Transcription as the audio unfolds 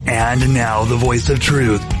And now the voice of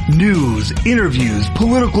truth. News, interviews,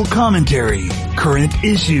 political commentary, current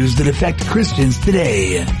issues that affect Christians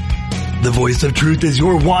today. The voice of truth is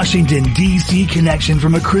your Washington, D.C. connection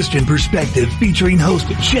from a Christian perspective, featuring host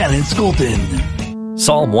Shannon Skolton.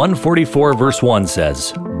 Psalm 144 verse 1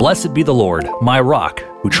 says, "Blessed be the Lord, my rock,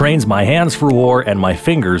 who trains my hands for war and my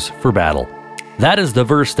fingers for battle." That is the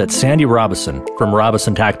verse that Sandy Robison from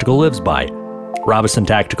Robison Tactical lives by. Robison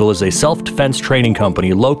Tactical is a self-defense training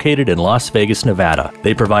company located in Las Vegas, Nevada.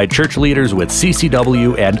 They provide church leaders with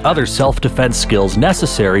CCW and other self-defense skills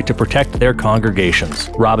necessary to protect their congregations.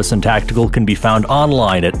 Robison Tactical can be found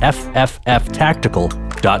online at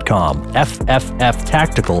ffftactical.com.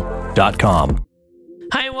 ffftactical.com.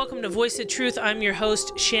 Hi, and welcome to Voice of Truth. I'm your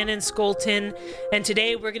host, Shannon Skolton, and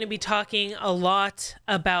today we're going to be talking a lot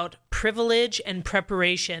about privilege and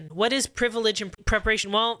preparation. What is privilege and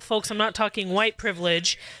preparation? Well, folks, I'm not talking white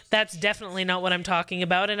privilege. That's definitely not what I'm talking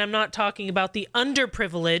about, and I'm not talking about the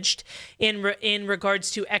underprivileged in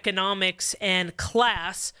regards to economics and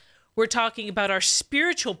class. We're talking about our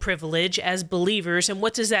spiritual privilege as believers, and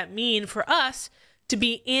what does that mean for us to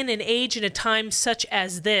be in an age and a time such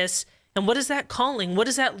as this. And what is that calling? What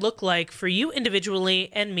does that look like for you individually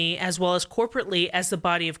and me, as well as corporately as the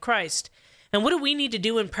body of Christ? And what do we need to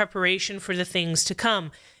do in preparation for the things to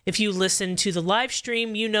come? If you listen to the live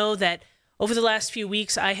stream, you know that over the last few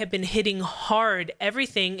weeks, I have been hitting hard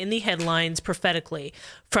everything in the headlines prophetically,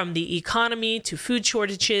 from the economy to food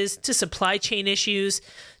shortages to supply chain issues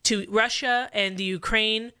to Russia and the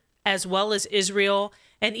Ukraine, as well as Israel,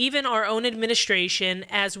 and even our own administration,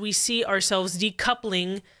 as we see ourselves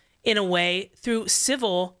decoupling in a way through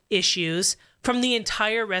civil issues from the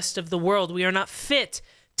entire rest of the world. We are not fit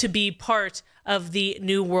to be part of the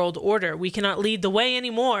new world order. We cannot lead the way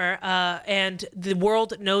anymore, and the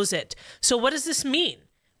world knows it. So what does this mean?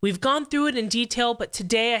 We've gone through it in detail, but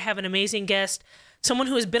today I have an amazing guest, someone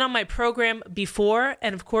who has been on my program before,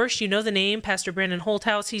 and of course, you know the name, Pastor Brandon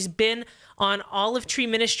Holthouse. He's been on Olive Tree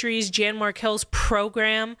Ministries, Jan Markell's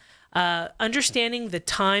program, understanding the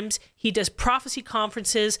times. He does prophecy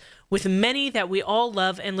conferences with many that we all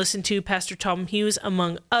love and listen to, Pastor Tom Hughes,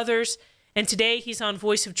 among others. And today he's on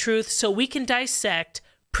Voice of Truth, so we can dissect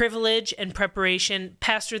privilege and preparation.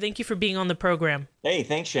 Pastor, thank you for being on the program. Hey,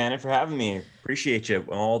 thanks, Shannon, for having me. Appreciate you,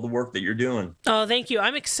 all the work that you're doing. Oh, thank you.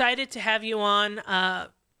 I'm excited to have you on.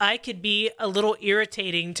 I could be a little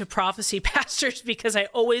irritating to prophecy pastors because I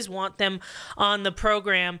always want them on the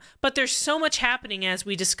program, but there's so much happening, as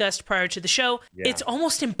we discussed prior to the show. Yeah. It's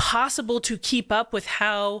almost impossible to keep up with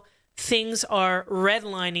how things are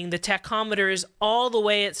redlining. The tachometer is all the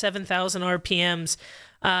way at 7,000 RPMs,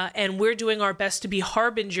 and we're doing our best to be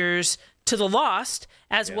harbingers to the lost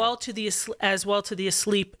as well to the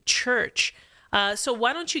asleep church. So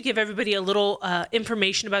why don't you give everybody a little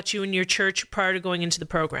information about you and your church prior to going into the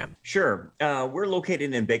program? Sure. We're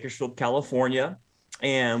located in Bakersfield, California,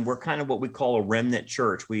 and we're kind of what we call a remnant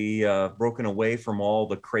church. We broken away from all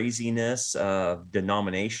the craziness of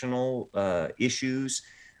denominational issues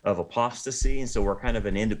of apostasy. And so we're kind of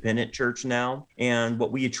an independent church now. And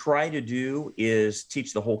what we try to do is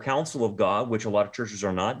teach the whole counsel of God, which a lot of churches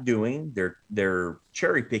are not doing. They're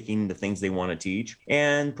cherry picking the things they want to teach.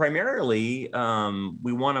 And primarily,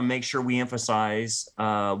 we want to make sure we emphasize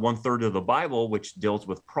 1/3 of the Bible, which deals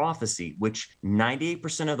with prophecy, which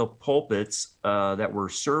 98% of the pulpits that were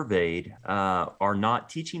surveyed are not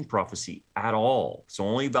teaching prophecy at all. So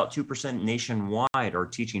only about 2% nationwide are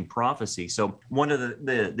teaching prophecy. So one of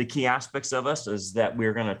the key aspects of us is that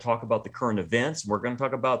we're going to talk about the current events. We're going to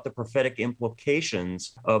talk about the prophetic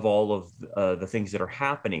implications of all of the things that are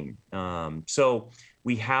happening. So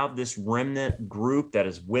we have this remnant group that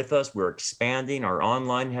is with us. We're expanding. Our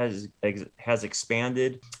online has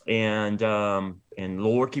expanded, and the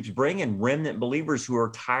Lord keeps bringing remnant believers who are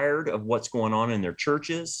tired of what's going on in their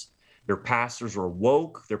churches. Their pastors are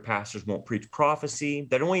woke. Their pastors won't preach prophecy.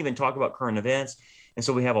 They don't even talk about current events. And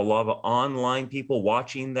so we have a lot of online people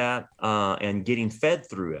watching that and getting fed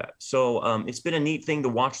through it. So it's been a neat thing to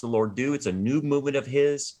watch the Lord do. It's a new movement of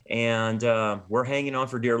His, and we're hanging on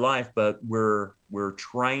for dear life, but we're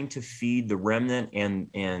trying to feed the remnant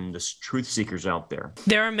and the truth seekers out there.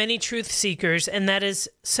 There are many truth seekers, and that is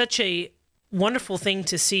such a wonderful thing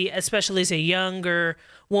to see, especially as a younger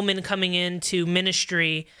woman coming into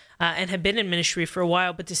ministry and have been in ministry for a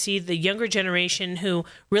while, but to see the younger generation who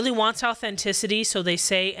really wants authenticity, so they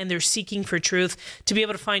say, and they're seeking for truth, to be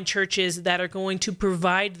able to find churches that are going to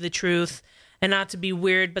provide the truth and not to be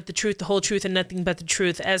weird, but the truth, the whole truth, and nothing but the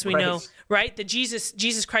truth, as we know, right? That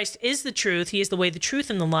Jesus Christ is the truth. He is the way, the truth,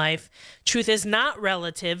 and the life. Truth is not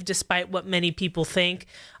relative, despite what many people think.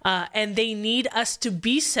 And they need us to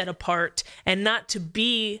be set apart and not to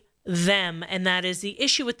be them. And that is the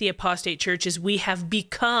issue with the apostate church, is we have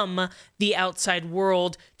become the outside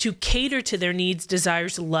world to cater to their needs,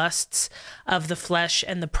 desires, lusts of the flesh,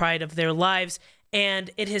 and the pride of their lives.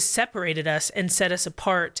 And it has separated us and set us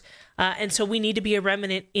apart. And so we need to be a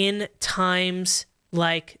remnant in times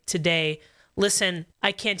like today. Listen,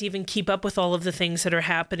 I can't even keep up with all of the things that are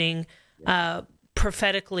happening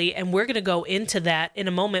prophetically, and we're going to go into that in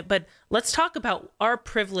a moment. But let's talk about our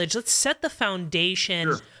privilege. Let's set the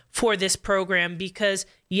foundation for this program, because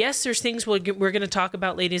yes, there's things we're going to talk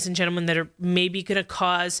about, ladies and gentlemen, that are maybe going to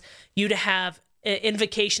cause you to have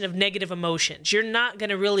invocation of negative emotions. You're not going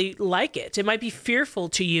to really like it. It might be fearful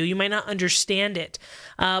to you. You might not understand it.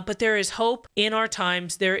 But there is hope in our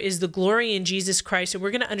times. There is the glory in Jesus Christ. And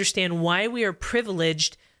we're going to understand why we are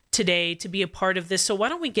privileged today to be a part of this. So why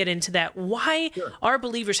don't we get into that? Why are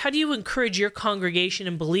believers, how do you encourage your congregation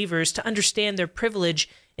and believers to understand their privilege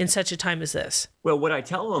in such a time as this? Well, what I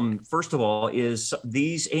tell them, first of all, is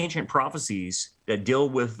these ancient prophecies that deal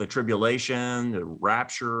with the tribulation, the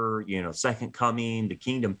rapture, second coming, the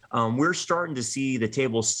kingdom, we're starting to see the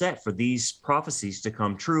table set for these prophecies to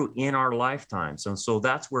come true in our lifetimes. And so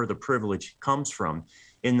that's where the privilege comes from,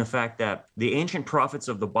 in the fact that the ancient prophets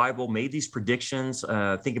of the Bible made these predictions.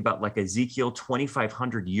 Think about like Ezekiel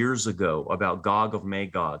 2,500 years ago about Gog of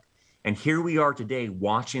Magog. And here we are today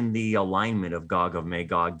watching the alignment of Gog of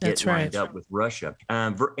Magog get lined up with Russia.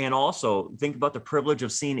 And also think about the privilege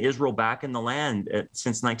of seeing Israel back in the land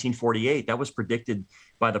since 1948. That was predicted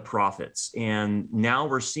by the prophets. And now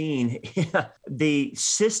we're seeing the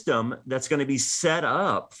system that's going to be set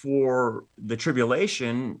up for the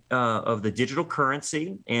tribulation of the digital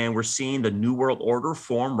currency. And we're seeing the New World Order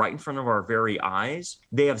form right in front of our very eyes.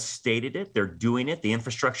 They have stated it. They're doing it. The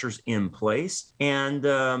infrastructure's in place.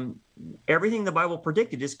 And everything the Bible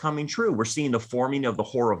predicted is coming true. We're seeing the forming of the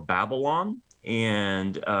Whore of Babylon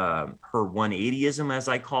and her 180ism, as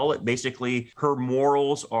I call it. Basically, her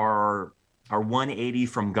morals are 180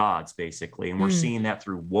 from God's, basically. And we're seeing that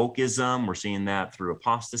through wokeism. We're seeing that through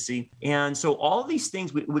apostasy. And so all these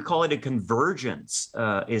things, we call it a convergence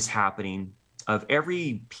is happening of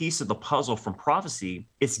every piece of the puzzle from prophecy.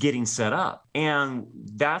 It's getting set up. And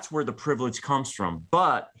that's where the privilege comes from.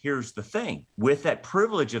 But here's the thing. With that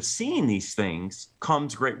privilege of seeing these things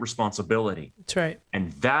comes great responsibility. That's right.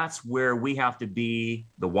 And that's where we have to be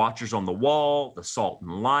the watchers on the wall, the salt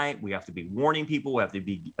and light. We have to be warning people. We have to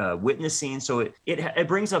be witnessing. So it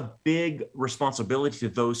brings a big responsibility to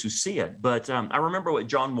those who see it. But I remember what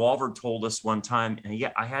John Walvoord told us one time. And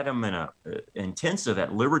I had him in an intensive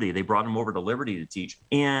at Liberty. They brought him over to Liberty to teach.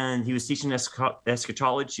 And he was teaching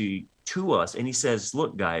eschatology to us. And he says,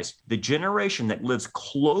 look, guys, the generation that lives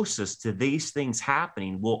closest to these things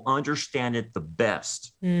happening will understand it the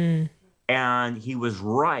best. And he was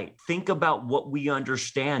right. Think about what we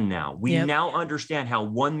understand now. We now understand how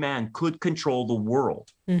one man could control the world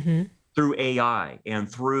through AI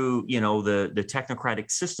and through, the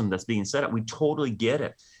technocratic system that's being set up. We totally get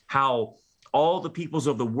it. How all the peoples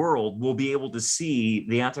of the world will be able to see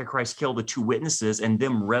the Antichrist kill the two witnesses and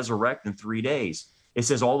them resurrect in 3 days. It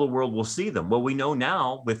says all the world will see them. Well, we know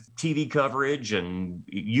now with TV coverage and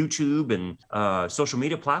YouTube and social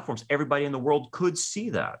media platforms, everybody in the world could see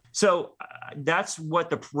that. So that's where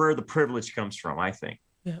the privilege comes from, I think.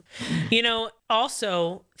 Yeah.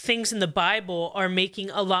 Also things in the Bible are making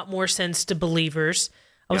a lot more sense to believers.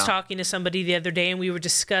 I was talking to somebody the other day, and we were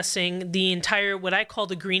discussing the entire, what I call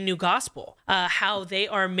the Green New Gospel, how they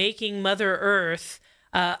are making Mother Earth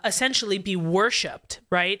essentially be worshipped,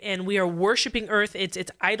 right? And we are worshiping Earth. It's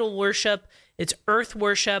idol worship, it's Earth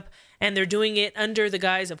worship, and they're doing it under the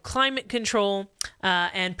guise of climate control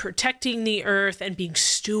and protecting the Earth and being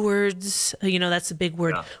stewards. That's the big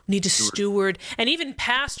word. We need to steward. And even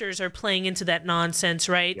pastors are playing into that nonsense,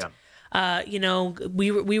 right? Yeah.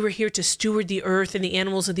 We were here to steward the earth and the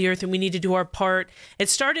animals of the earth, and we need to do our part. It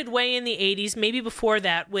started way in the 80s, maybe before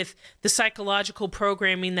that, with the psychological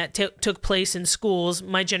programming that took place in schools,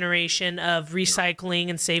 my generation of recycling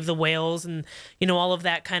and save the whales and, all of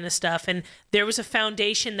that kind of stuff. And there was a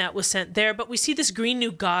foundation that was sent there, but we see this Green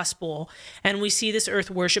New Gospel, and we see this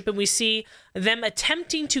earth worship, and we see them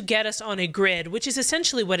attempting to get us on a grid, which is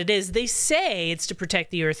essentially what it is. They say it's to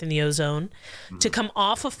protect the earth and the ozone, to come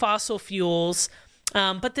off of fossil fuels.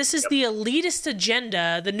 But this is the elitist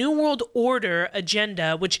agenda, the New World Order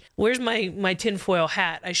agenda, which, where's my tinfoil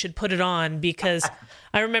hat? I should put it on because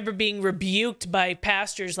I remember being rebuked by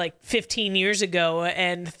pastors like 15 years ago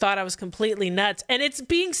and thought I was completely nuts. And it's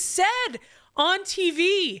being said on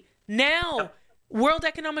TV now. World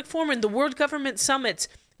Economic Forum and the World Government Summits,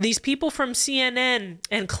 these people from CNN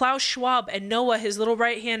and Klaus Schwab and Noah, his little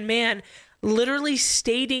right-hand man, literally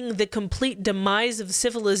stating the complete demise of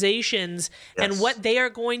civilizations and what they are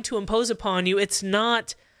going to impose upon you. It's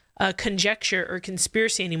not conjecture or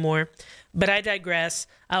conspiracy anymore. But I digress.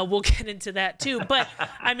 We'll get into that too. But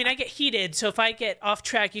I mean, I get heated. So if I get off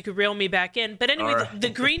track, you could reel me back in. But anyway, the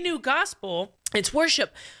Green New Gospel, it's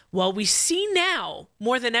worship. Well, we see now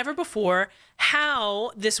more than ever before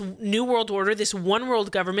how this new world order, this one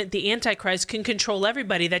world government, the Antichrist, can control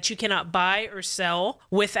everybody, that you cannot buy or sell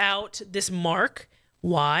without this mark.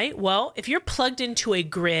 Why? Well, if you're plugged into a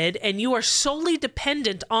grid and you are solely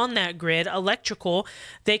dependent on that grid, electrical,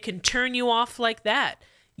 they can turn you off like that.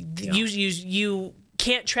 Yeah. You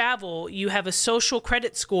can't travel. You have a social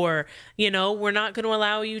credit score. We're not going to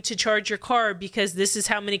allow you to charge your car because this is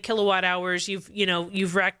how many kilowatt hours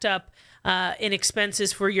you've racked up in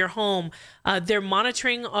expenses for your home. They're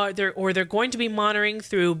monitoring, they're going to be monitoring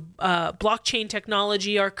through blockchain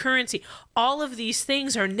technology, our currency. All of these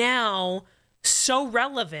things are now so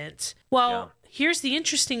relevant. Well, here's the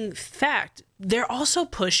interesting fact. They're also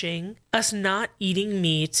pushing us not eating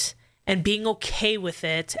meat and being okay with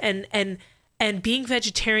it and being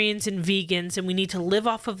vegetarians and vegans, and we need to live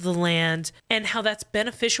off of the land, and how that's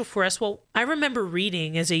beneficial for us. Well, I remember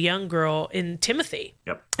reading as a young girl in Timothy,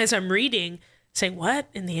 as I'm reading, saying, what?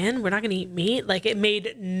 In the end, we're not going to eat meat? Like, it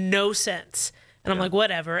made no sense. And I'm like,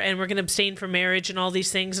 whatever. And we're going to abstain from marriage and all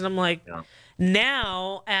these things. And I'm like,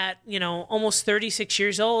 now at, almost 36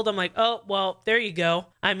 years old, I'm like, oh, well, there you go.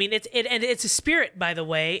 I mean, and it's a spirit, by the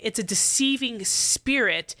way. It's a deceiving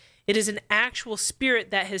spirit. It is an actual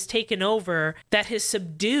spirit that has taken over, that has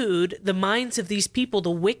subdued the minds of these people,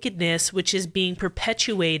 the wickedness which is being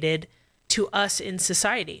perpetuated to us in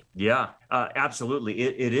society. Yeah, absolutely.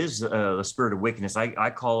 It is the spirit of wickedness. I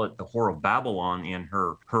call it the whore of Babylon and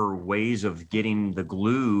her ways of getting the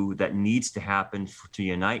glue that needs to happen to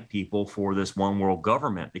unite people for this one world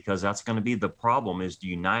government, because that's going to be the problem, is the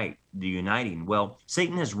uniting. Well,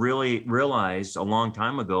 Satan has really realized a long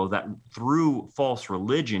time ago that through false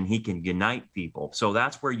religion, he can unite people. So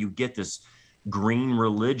that's where you get this green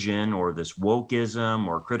religion or this wokeism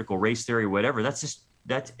or critical race theory, whatever.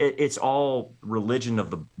 It's all religion of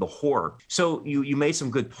the whore. So you made some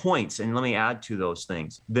good points, and let me add to those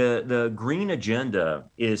things. The green agenda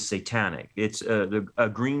is satanic. It's a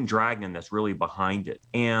green dragon that's really behind it,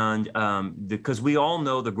 and because we all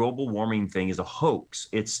know the global warming thing is a hoax.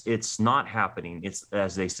 It's not happening. It's,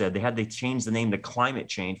 as they said, they changed the name to climate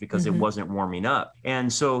change because it wasn't warming up,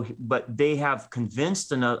 and so but they have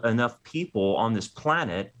convinced enough people on this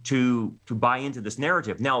planet to buy into this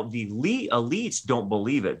narrative. Now the elites don't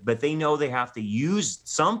believe it, but they know they have to use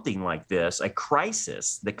something like this, a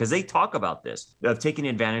crisis, because they talk about this, of taking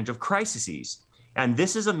advantage of crises. And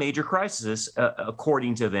this is a major crisis,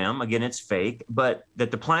 according to them. Again, it's fake, but that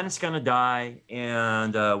the planet's going to die,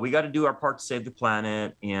 and we got to do our part to save the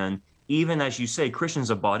planet. And even as you say, Christians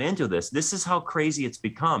have bought into this. This is how crazy it's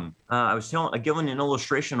become. I was giving an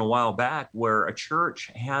illustration a while back where a church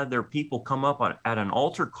had their people come up at an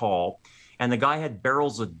altar call, and the guy had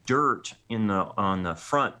barrels of dirt on the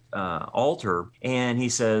front altar, and he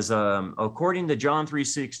says, according to John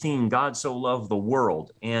 3:16, God so loved the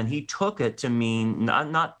world, and he took it to mean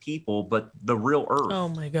not people, but the real earth. Oh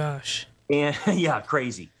my gosh! And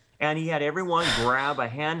crazy. And he had everyone grab a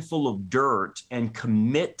handful of dirt and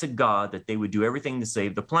commit to God that they would do everything to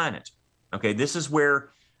save the planet. Okay, this is where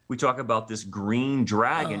we talk about this green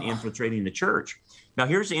dragon infiltrating the church. Now,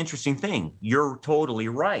 here's the interesting thing. You're totally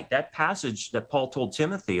right. That passage that Paul told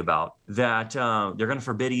Timothy about, that they're going to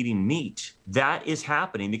forbid eating meat, that is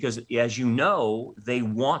happening because, as you know, they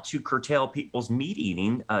want to curtail people's meat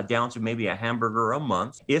eating down to maybe a hamburger a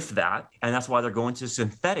month, if that. And that's why they're going to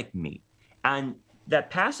synthetic meat. And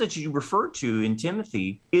that passage you referred to in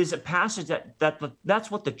Timothy is a passage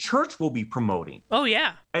that's what the church will be promoting. Oh,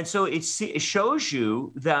 yeah. And so it shows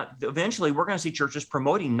you that eventually we're going to see churches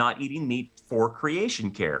promoting not eating meat for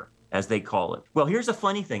creation care, as they call it. Well, here's a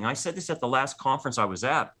funny thing. I said this at the last conference I was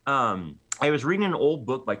at. I was reading an old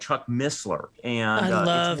book by Chuck Missler. And I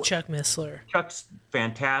love Chuck Missler. Chuck's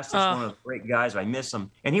fantastic. He's one of the great guys. I miss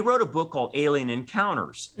him. And he wrote a book called Alien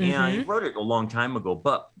Encounters. And he wrote it a long time ago.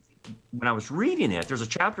 But when I was reading it, there's a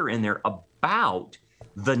chapter in there about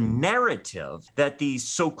the narrative that these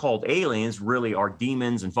so-called aliens really are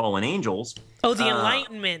demons and fallen angels. Oh, the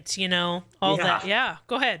Enlightenment, all that. Yeah,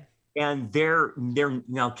 go ahead. And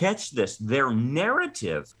now catch this. Their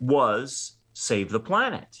narrative was save the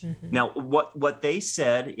planet. Now, what they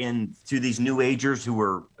said to these New Agers who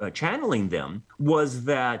were channeling them was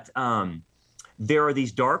that there are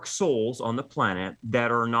these dark souls on the planet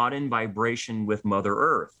that are not in vibration with Mother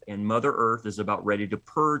Earth. And Mother Earth is about ready to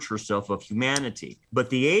purge herself of humanity. But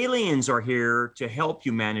the aliens are here to help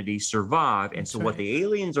humanity survive. And so what the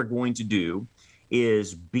aliens are going to do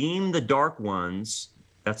is beam the dark ones,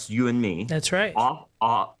 that's you and me. That's right.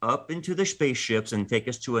 Up into the spaceships and take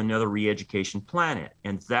us to another re-education planet.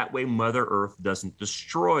 And that way Mother Earth doesn't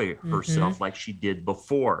destroy herself like she did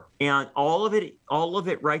before. And all of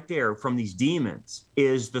it right there from these demons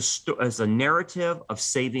is a narrative of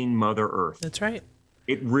saving Mother Earth. That's right.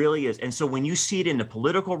 It really is. And so when you see it in the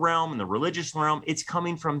political realm and the religious realm, it's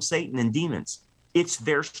coming from Satan and demons. It's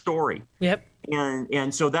their story. Yep.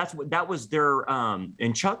 And so that was their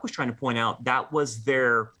and Chuck was trying to point out that was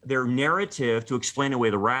their narrative to explain away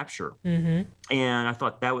the rapture. And I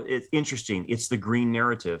thought it's interesting. It's the green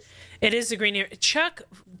narrative. It is the green narrative. Chuck,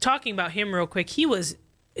 talking about him real quick, he was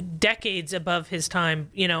decades above his time.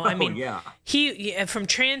 He from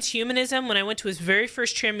transhumanism, when I went to his very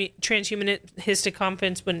first transhumanistic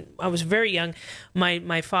conference when I was very young,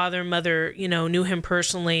 my father and mother, knew him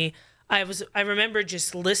personally. I remember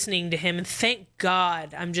just listening to him, and thank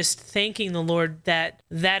God, I'm just thanking the Lord that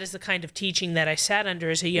is the kind of teaching that I sat under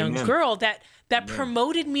as a young girl that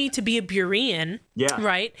promoted me to be a Berean,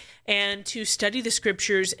 right? And to study the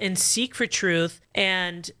scriptures and seek for truth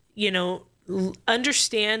and,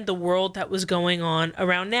 understand the world that was going on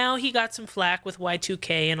around. Now he got some flack with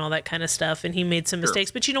Y2K and all that kind of stuff, and he made some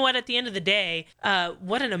mistakes. But you know what? At the end of the day,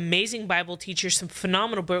 what an amazing Bible teacher, some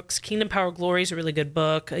phenomenal books. Kingdom Power Glory is a really good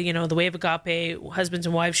book. The Way of Agape, husbands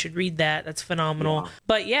and wives should read that. That's phenomenal. Yeah.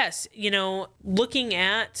 But yes, looking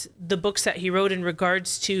at the books that he wrote in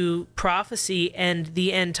regards to prophecy and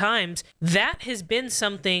the end times, that has been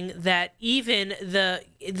something that even the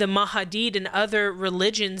Mahadid and other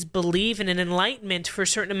religions believe in an enlightenment for a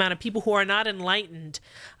certain amount of people who are not enlightened.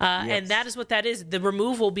 And that is what that is, the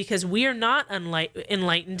removal, because we are not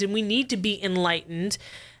enlightened and we need to be enlightened.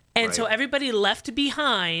 And so everybody left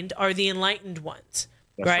behind are the enlightened ones.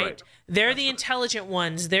 That's right? They're the intelligent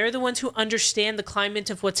ones. They're the ones who understand the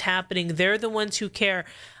climate of what's happening. They're the ones who care.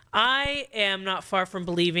 I am not far from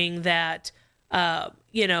believing that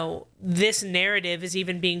this narrative is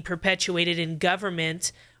even being perpetuated in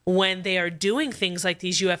government when they are doing things like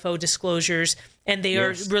these UFO disclosures and they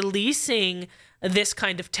are releasing this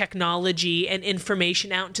kind of technology and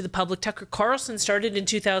information out into the public. Tucker Carlson started in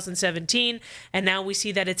 2017, and now we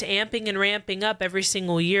see that it's amping and ramping up every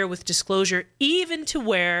single year with disclosure, even to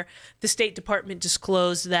where the State Department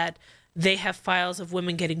disclosed that they have files of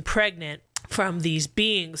women getting pregnant from these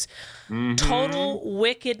beings. Total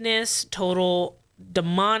wickedness, total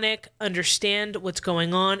demonic. Understand what's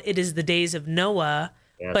going on. It is the days of Noah.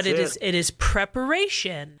 But it is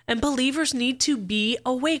preparation, and believers need to be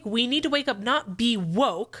awake. We need to wake up, not be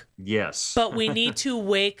woke. Yes. But we need to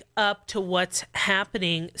wake up to what's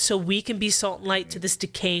happening so we can be salt and light to this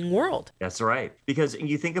decaying world. That's right. Because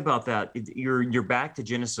you think about that, you're back to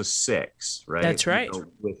Genesis 6, right? That's right.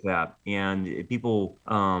 With that. And people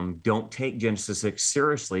don't take Genesis 6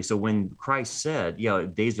 seriously. So when Christ said,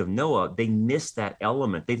 days of Noah, they missed that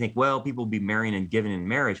element. They think, well, people will be marrying and giving in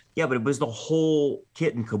marriage. Yeah, but it was the whole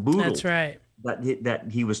kit and caboodle. That's right. That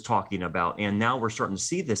he was talking about. And now we're starting to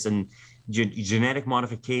see this in genetic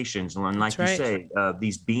modifications. And like you say,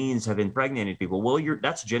 these beings have impregnated people. Well,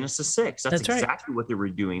 that's Genesis 6. That's exactly what they were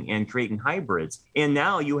doing, and creating hybrids. And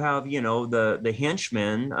now you have, the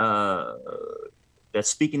henchman that's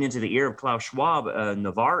speaking into the ear of Klaus Schwab,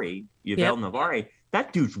 Navari, Yuval Navari.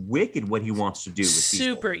 That dude's wicked what he wants to do with people.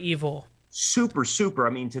 Super evil. Super. I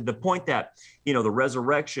mean, to the point that, the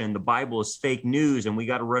resurrection, the Bible is fake news, and we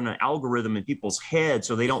got to run an algorithm in people's heads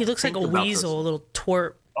so they don't. He looks like a weasel, a little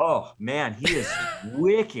twerp. Oh man, he is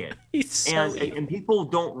wicked. He's so evil. And people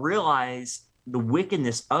don't realize the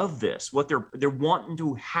wickedness of this. What they're wanting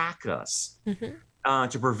to hack us.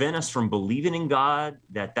 To prevent us from believing in God,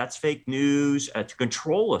 that's fake news, to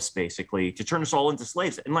control us, basically, to turn us all into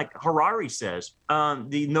slaves. And like Harari says,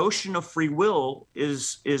 the notion of free will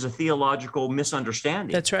is a theological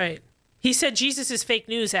misunderstanding. That's right. He said Jesus is fake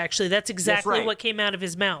news, actually. That's exactly what came out of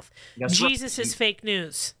his mouth. Jesus is fake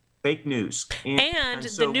news. Fake news. And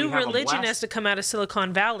so the new religion has to come out of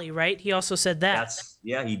Silicon Valley, right? He also said that.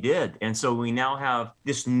 He did. And so we now have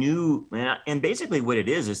this new, and basically what it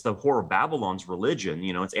is the Whore of Babylon's religion.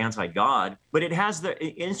 It's anti-God, but it has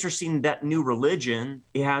interesting, that new religion,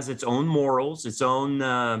 it has its own morals, its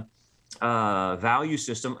own value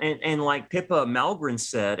system. And like Pippa Malmgren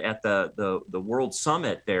said at the World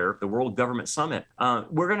Summit there, the World Government Summit,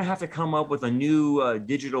 we're going to have to come up with a new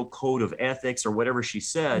digital code of ethics or whatever she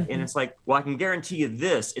said. And it's like, well, I can guarantee you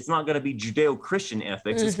this, it's not going to be Judeo-Christian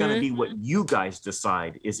ethics. It's going to be what you guys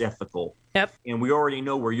decide is ethical. Yep. And we already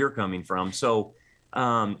know where you're coming from. So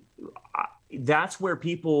that's where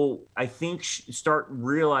people, I think, start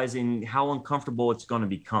realizing how uncomfortable it's going to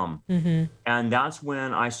become. And that's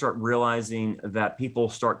when I start realizing that people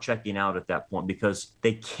start checking out at that point because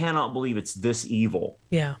they cannot believe it's this evil.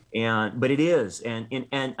 Yeah. But it is. And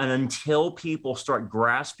until people start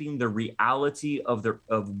grasping the reality of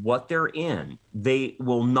what they're in, they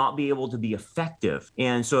will not be able to be effective.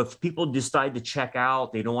 And so if people decide to check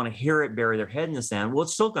out, they don't want to hear it, bury their head in the sand, well,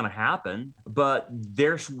 it's still going to happen. But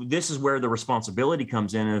this is where the responsibility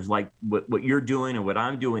comes in, is like what you're doing and what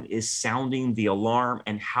I'm doing is sounding the alarm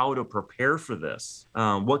and how to prepare for this.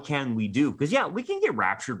 What can we do? Because, yeah, we can get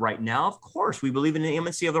raptured right now. Of course, we believe in the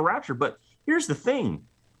imminency of the rapture. But here's the thing.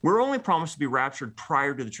 We're only promised to be raptured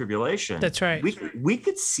prior to the tribulation. That's right. We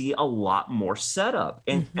could see a lot more setup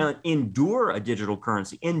and endure a digital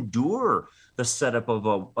currency, endure the setup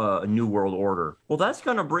of a new world order. Well, that's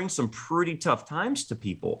going to bring some pretty tough times to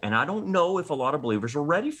people. And I don't know if a lot of believers are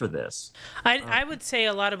ready for this. I would say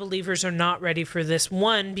a lot of believers are not ready for this.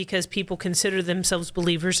 One, because people consider themselves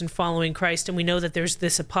believers and following Christ. And we know that there's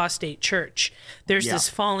this apostate church. There's this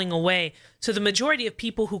falling away. So the majority of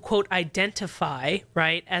people who, quote, identify,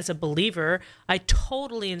 right, as a believer, I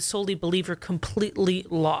totally and solely believe are completely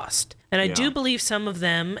lost. And I do believe some of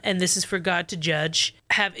them, and this is for God to judge,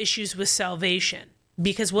 have issues with salvation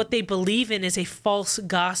because what they believe in is a false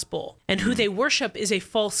gospel and who they worship is a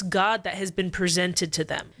false God that has been presented to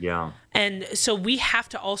them. Yeah. And so we have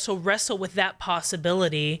to also wrestle with that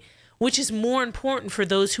possibility, which is more important for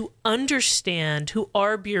those who understand, who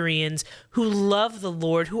are Bereans, who love the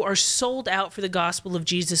Lord, who are sold out for the gospel of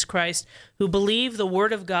Jesus Christ, who believe the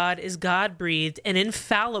word of God is God-breathed and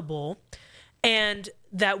infallible, and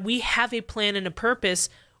that we have a plan and a purpose.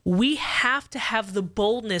 We have to have the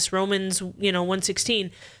boldness, Romans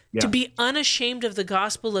 1:16, to be unashamed of the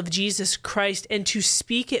gospel of Jesus Christ and to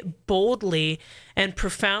speak it boldly and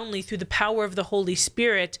profoundly through the power of the Holy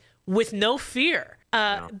Spirit with no fear.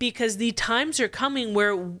 Because the times are coming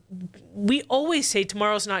where we always say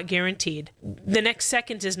tomorrow's not guaranteed. The next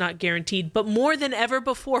second is not guaranteed. But more than ever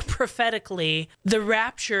before prophetically, the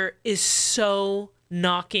rapture is so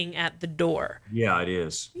knocking at the door. Yeah, it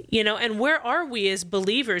is. And where are we as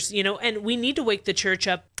believers? And we need to wake the church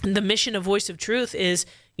up. The mission of Voice of Truth is,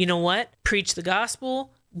 preach the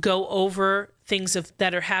gospel, go over things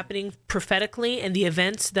that are happening prophetically and the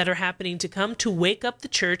events that are happening to come, to wake up the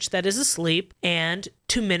church that is asleep and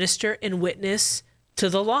to minister and witness to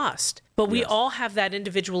the lost. But we all have that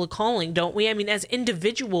individual calling, don't we? I mean, as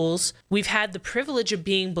individuals, we've had the privilege of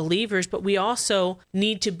being believers, but we also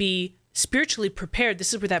need to be spiritually prepared.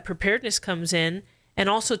 This is where that preparedness comes in, and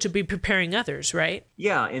also to be preparing others, right?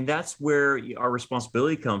 Yeah, and that's where our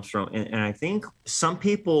responsibility comes from. And I think some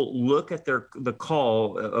people look at the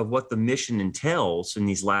call of what the mission entails in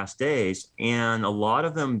these last days, and a lot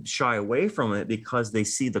of them shy away from it because they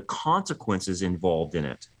see the consequences involved in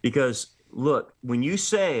it. Because look, when you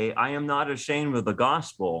say, I am not ashamed of the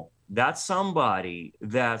gospel, that's somebody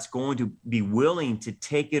that's going to be willing to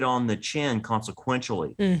take it on the chin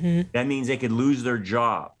consequentially. That means they could lose their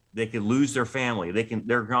job. They could lose their family.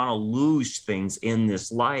 They're going to lose things in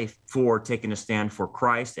this life for taking a stand for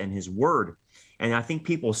Christ and his word. And I think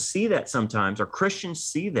people see that sometimes, or Christians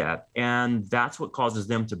see that, and that's what causes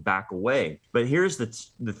them to back away. But here's the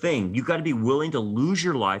thing. You've got to be willing to lose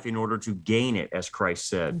your life in order to gain it, as Christ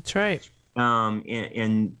said. That's right.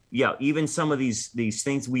 Even some of these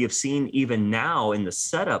things we have seen even now in the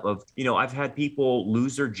setup of, I've had people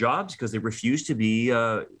lose their jobs because they refuse to be,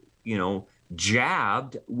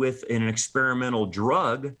 jabbed with an experimental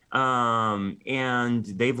drug, and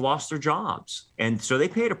they've lost their jobs. And so they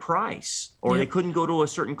paid a price, or they couldn't go to a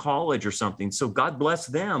certain college or something. So God bless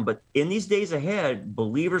them. But in these days ahead,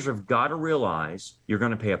 believers have got to realize you're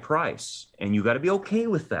going to pay a price, and you got to be okay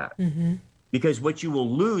with that. Because what you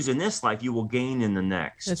will lose in this life, you will gain in the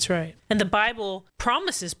next. That's right. And the Bible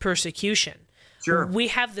promises persecution. Sure. We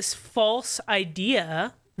have this false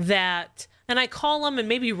idea that, and I call them, and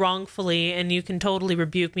maybe wrongfully, and you can totally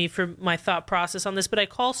rebuke me for my thought process on this, but I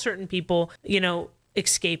call certain people,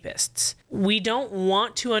 escapists. We don't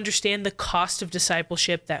want to understand the cost of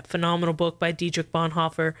discipleship, that phenomenal book by Dietrich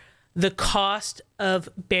Bonhoeffer, the cost of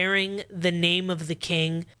bearing the name of the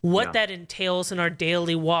King, what that entails in our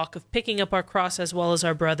daily walk of picking up our cross as well as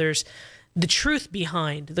our brothers, the truth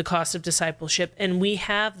behind the cost of discipleship. And we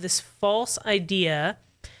have this false idea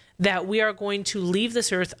that we are going to leave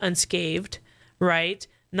this earth unscathed, right?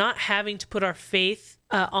 Not having to put our faith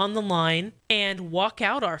on the line and walk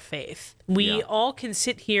out our faith. We all can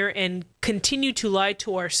sit here and continue to lie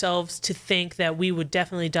to ourselves to think that we would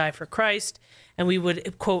definitely die for Christ, and we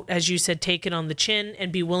would, quote, as you said, take it on the chin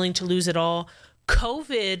and be willing to lose it all.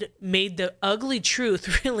 COVID made the ugly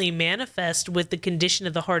truth really manifest with the condition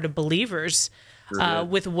of the heart of believers,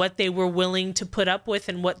 with what they were willing to put up with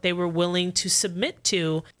and what they were willing to submit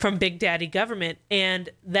to from Big Daddy government. And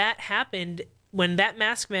that happened when that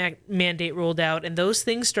mask mandate rolled out and those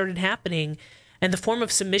things started happening, and the form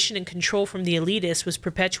of submission and control from the elitists was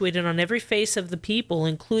perpetuated on every face of the people,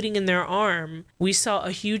 including in their arm. We saw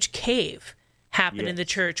a huge cave happen in the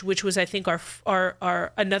church, which was, I think,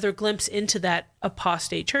 our another glimpse into that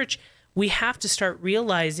apostate church. We have to start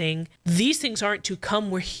realizing these things aren't to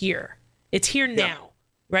come. We're here. It's here now,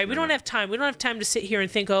 right? We don't have time. We don't have time to sit here and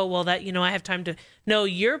think, oh, well, that, I have time to. No,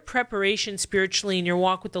 your preparation spiritually and your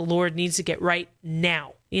walk with the Lord needs to get right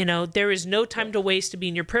now. There is no time to waste to be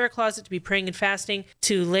in your prayer closet, to be praying and fasting,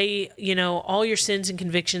 to lay, all your sins and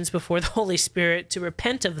convictions before the Holy Spirit, to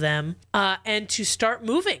repent of them, and to start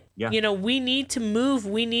moving. Yeah. We need to move.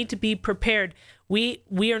 We need to be prepared. We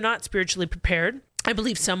are not spiritually prepared. I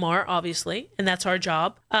believe some are, obviously, and that's our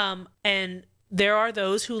job. And there are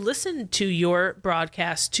those who listen to your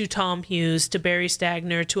broadcast, to Tom Hughes, to Barry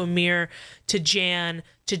Stagner, to Amir, to Jan,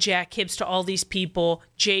 to Jack Hibbs, to all these people,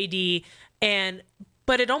 JD,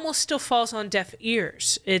 but it almost still falls on deaf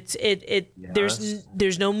ears.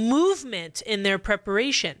 There's no movement in their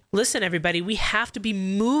preparation. Listen, everybody, we have to be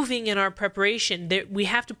moving in our preparation. We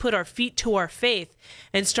have to put our feet to our faith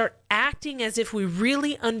and start acting as if we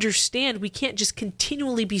really understand. We can't just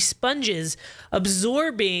continually be sponges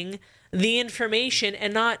absorbing the information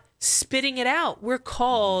and not spitting it out. We're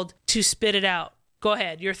called to spit it out. Go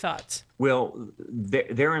ahead, your thoughts. Well,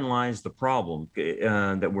 therein lies the problem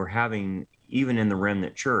that we're having even in the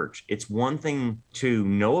remnant church. It's one thing to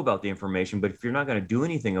know about the information, but if you're not going to do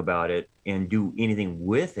anything about it and do anything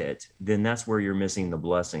with it, then that's where you're missing the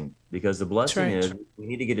blessing. Because the blessing is we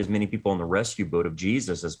need to get as many people on the rescue boat of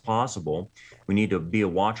Jesus as possible. We need to be a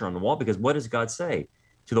watcher on the wall, because what does God say?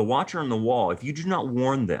 To the watcher on the wall, if you do not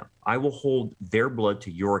warn them, I will hold their blood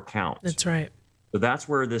to your account. That's right. So that's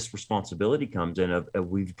where this responsibility comes in of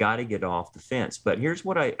we've got to get off the fence. But here's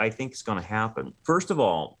what I think is going to happen. First of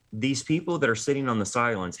all, these people that are sitting on the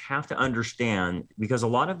sidelines have to understand, because a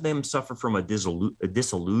lot of them suffer from a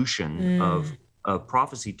dissolution of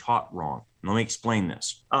prophecy taught wrong. Let me explain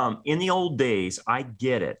this. In the old days, I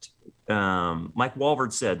get it. Mike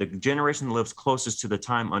Walvard said, the generation that lives closest to the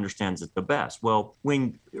time understands it the best. Well,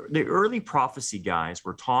 when the early prophecy guys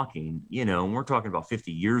were talking, and we're talking about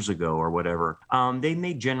 50 years ago or whatever, they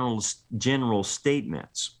made general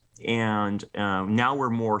statements. And now we're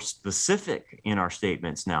more specific in our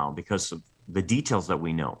statements now because of the details that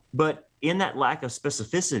we know. But in that lack of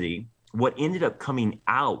specificity, what ended up coming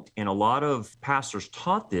out, and a lot of pastors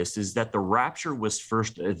taught this, is that the rapture was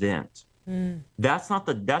first event. That's not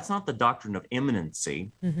the doctrine of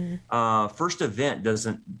imminency. First event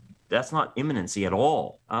that's not imminency at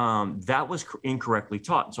all. That was incorrectly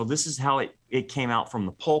taught. So this is how it came out from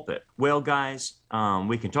the pulpit. Well, guys,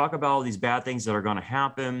 we can talk about all these bad things that are going to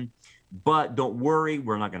happen, but don't worry,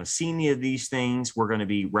 we're not going to see any of these things. We're going to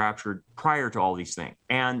be raptured prior to all these things.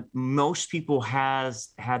 And most people had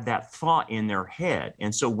that thought in their head.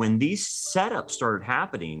 And so when these setups started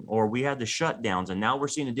happening, or we had the shutdowns, and now we're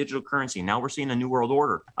seeing a digital currency, now we're seeing a new world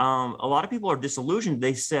order, a lot of people are disillusioned.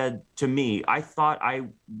 They said to me, I thought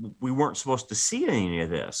we weren't supposed to see any of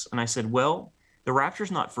this. And I said, well, the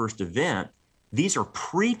rapture's not first event. These are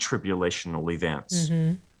pre-tribulational events.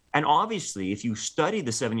 And obviously, if you study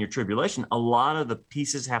the 7-year tribulation, a lot of the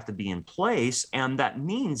pieces have to be in place. And that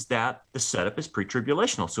means that the setup is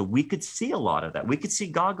pre-tribulational. So we could see a lot of that. We could see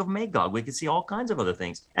Gog of Magog. We could see all kinds of other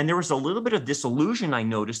things. And there was a little bit of disillusion I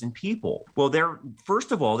noticed in people. Well,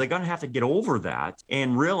 first of all, they're going to have to get over that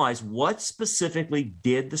and realize, what specifically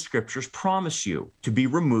did the scriptures promise you to be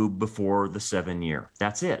removed before the 7-year?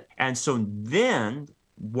 That's it. And so then,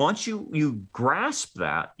 once you grasp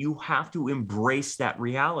that, you have to embrace that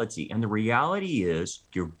reality. And the reality is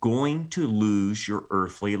you're going to lose your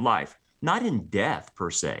earthly life. Not in death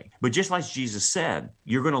per se, but just like Jesus said,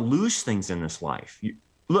 you're going to lose things in this life.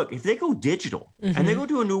 Look, if they go digital and they go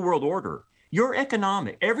to a new world order,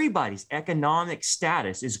 everybody's economic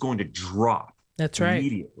status is going to drop. That's right.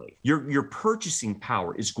 Immediately. Your purchasing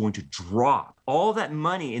power is going to drop. All that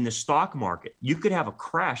money in the stock market, you could have a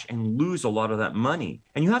crash and lose a lot of that money.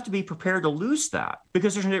 And you have to be prepared to lose that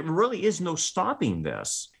because there really is no stopping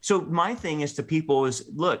this. So my thing is to people is,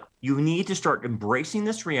 look, you need to start embracing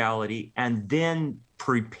this reality and then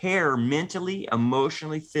prepare mentally,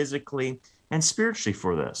 emotionally, physically, and spiritually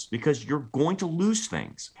for this, because you're going to lose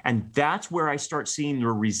things. And that's where I start seeing the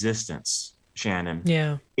resistance, Shannon.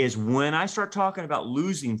 Yeah. Is when I start talking about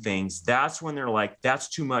losing things, that's when they're like, that's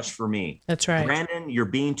too much for me. That's right. Brandon, you're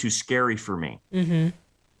being too scary for me.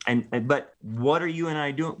 Mm-hmm. But what are you and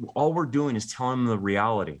I doing? All we're doing is telling them the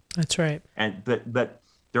reality. That's right. But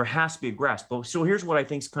there has to be a grasp. So here's what I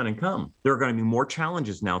think is going to come. There are going to be more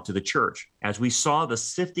challenges now to the church. As we saw the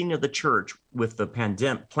sifting of the church with the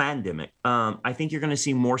pandemic, I think you're going to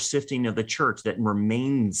see more sifting of the church that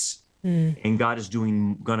remains. And God is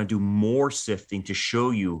going to do more sifting to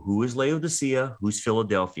show you who is Laodicea, who's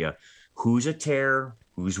Philadelphia, who's a tare,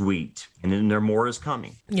 who's wheat. And then more is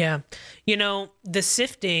coming. Yeah. The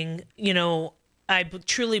sifting, I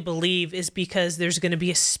truly believe is because there's going to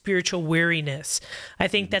be a spiritual weariness. I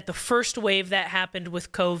think that the first wave that happened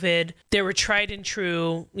with COVID, there were tried and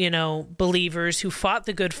true, believers who fought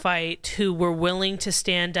the good fight, who were willing to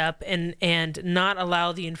stand up and not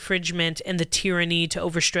allow the infringement and the tyranny to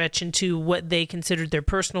overstretch into what they considered their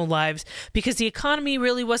personal lives, because the economy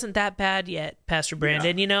really wasn't that bad yet, Pastor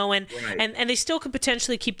Brandon, and they still could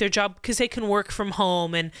potentially keep their job because they can work from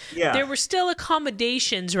home, and there were still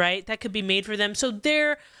accommodations, right, that could be made for them. So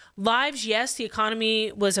their lives, yes, the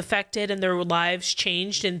economy was affected and their lives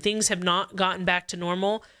changed and things have not gotten back to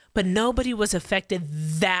normal, but nobody was affected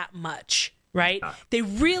that much, right? They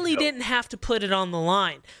really didn't have to put it on the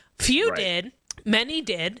line. Few did, many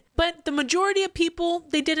did, but the majority of people,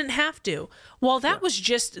 they didn't have to. Well, that was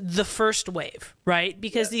just the first wave, right?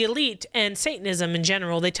 Because the elite and Satanism in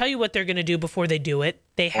general, they tell you what they're going to do before they do it.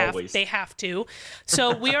 They have to.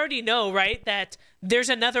 So we already know, right, that there's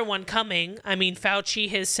another one coming. I mean,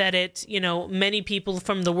 Fauci has said it. Many people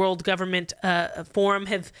from the World Government Forum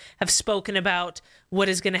have spoken about what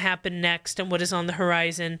is going to happen next and what is on the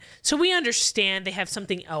horizon. So we understand they have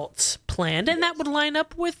something else planned, and that would line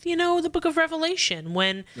up with, the Book of Revelation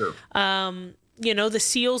when, the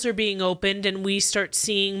seals are being opened and we start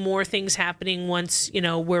seeing more things happening once,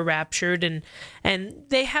 we're raptured, and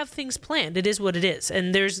they have things planned. It is what it is.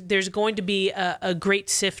 And there's going to be a great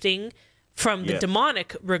sifting from the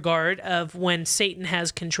demonic regard of when Satan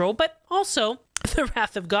has control, but also the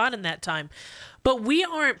wrath of God in that time. But we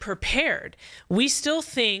aren't prepared. We still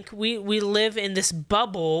think we live in this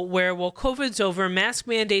bubble where, well, COVID's over, mask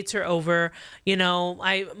mandates are over,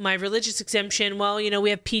 my religious exemption, well, we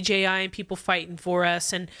have PJI and people fighting for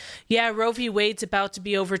us. And Roe v. Wade's about to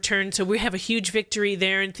be overturned. So we have a huge victory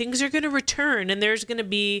there and things are going to return and there's going to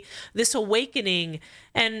be this awakening.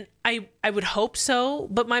 And I would hope so,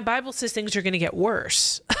 but my Bible says things are going to get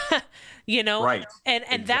worse. Right. And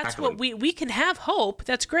exactly. That's what we can have hope.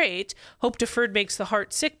 That's great. Hope deferred makes the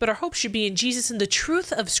heart sick, but our hope should be in Jesus and the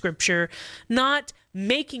truth of Scripture, not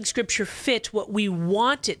making Scripture fit what we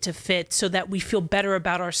want it to fit so that we feel better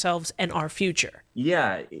about ourselves and our future.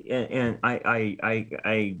 Yeah, and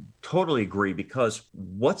I totally agree, because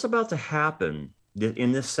what's about to happen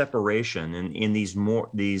in this separation and in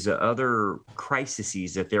these other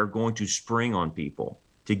crises that they're going to spring on people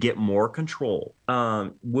to get more control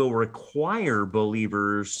will require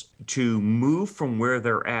believers to move from where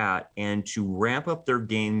they're at and to ramp up their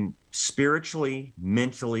game spiritually,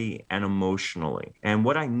 mentally, and emotionally. And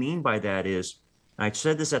what I mean by that is, I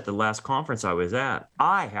said this at the last conference I was at,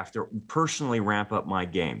 I have to personally ramp up my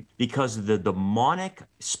game, because the demonic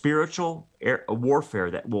spiritual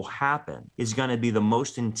warfare that will happen is going to be the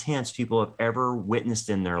most intense people have ever witnessed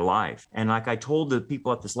in their life. And like I told the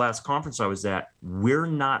people at this last conference I was at, we're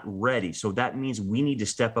not ready. So that means we need to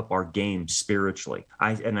step up our game spiritually.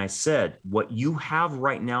 I said, what you have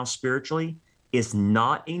right now spiritually is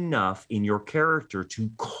not enough in your character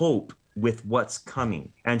to cope with what's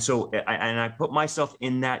coming. And so, I put myself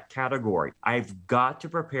in that category. I've got to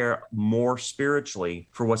prepare more spiritually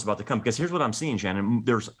for what's about to come. Because here's what I'm seeing, Shannon.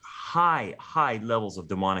 There's high high levels of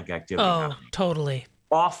demonic activity happening. Totally.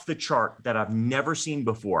 Off the chart that I've never seen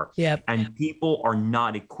before. Yep. And people are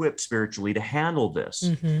not equipped spiritually to handle this.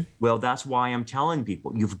 Mm-hmm. Well, that's why I'm telling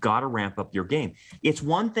people, you've got to ramp up your game. It's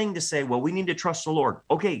one thing to say, well, we need to trust the Lord.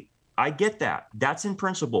 Okay, I get that. That's in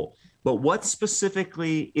principle. But what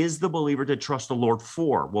specifically is the believer to trust the Lord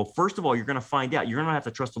for? Well, first of all, you're going to find out. You're going to have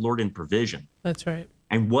to trust the Lord in provision. That's right.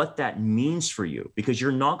 and what that means for you, because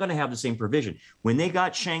you're not going to have the same provision. When they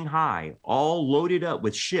got Shanghai all loaded up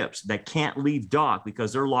with ships that can't leave dock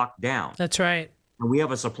because they're locked down. That's right. And we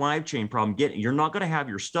have a supply chain problem you're not going to have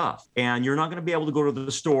your stuff, and you're not going to be able to go to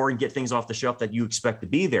the store and get things off the shelf that you expect to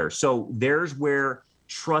be there. So there's where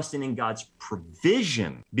trusting in God's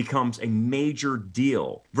provision becomes a major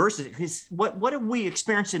deal versus what have we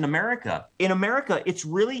experienced in America? In America, it's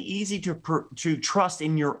really easy to trust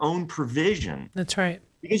in your own provision. That's right.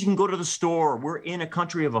 Because you can go to the store. We're in a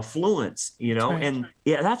country of affluence, right. And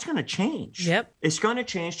that's going to change. Yep. It's going to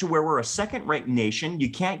change to where we're a second-rate nation.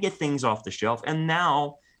 You can't get things off the shelf. And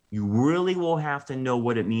now you really will have to know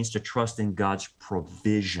what it means to trust in God's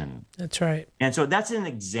provision. That's right. And so that's an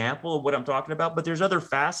example of what I'm talking about, but there's other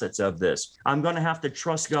facets of this. I'm going to have to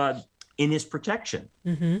trust God in his protection.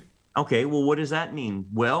 Mm-hmm. Okay, well, what does that mean?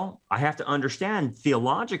 Well, I have to understand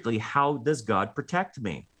theologically, how does God protect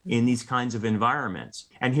me in these kinds of environments?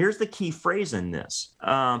 And here's the key phrase in this.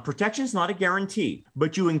 Protection is not a guarantee,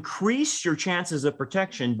 but you increase your chances of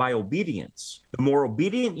protection by obedience. The more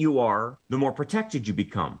obedient you are, the more protected you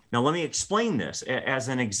become. Now, let me explain this as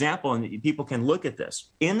an example, and people can look at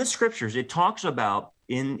this. In the scriptures, it talks about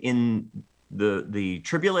in the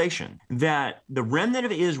tribulation, that the remnant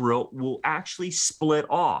of Israel will actually split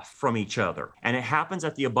off from each other. And it happens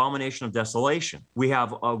at the abomination of desolation. We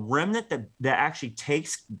have a remnant that actually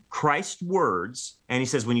takes Christ's words, and he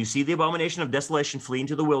says, when you see the abomination of desolation, flee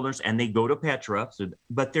into the wilderness, and they go to Petra.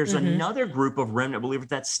 But there's another group of remnant believers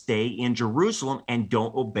that stay in Jerusalem and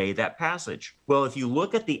don't obey that passage. Well, if you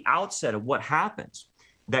look at the outset of what happens,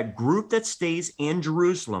 that group that stays in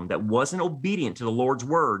Jerusalem that wasn't obedient to the Lord's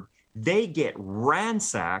word, they get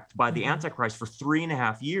ransacked by the Antichrist for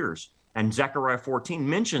 3.5 years. And Zechariah 14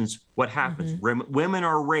 mentions what happens. Women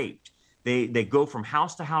are raped. They go from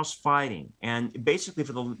house to house fighting. And basically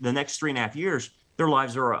for the next 3.5 years, their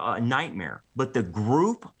lives are a nightmare. But the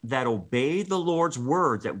group that obeyed the Lord's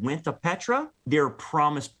words, that went to Petra, they're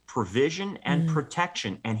promised provision and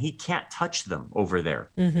protection, and he can't touch them over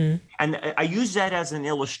there. And I use that as an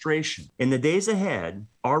illustration. In the days ahead,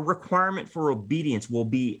 our requirement for obedience will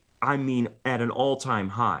be, at an all-time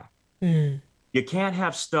high. You can't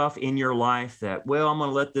have stuff in your life that, well, I'm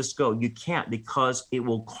going to let this go. You can't, because it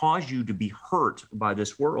will cause you to be hurt by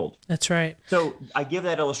this world. That's right. So I give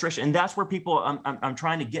that illustration, and that's where people, I'm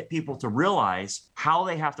trying to get people to realize how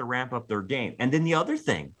they have to ramp up their game. And then the other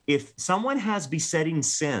thing, if someone has besetting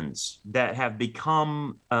sins that have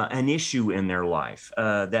become an issue in their life,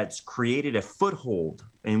 that's created a foothold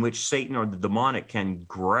in which Satan or the demonic can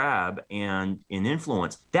grab and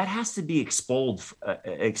influence, that has to be expunged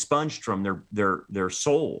from their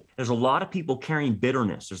soul. There's a lot of people carrying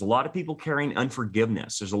bitterness. There's a lot of people carrying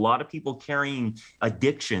unforgiveness. There's a lot of people carrying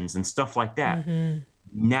addictions and stuff like that.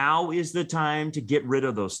 Now is the time to get rid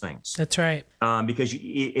of those things. That's right. Because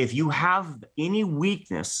if you have any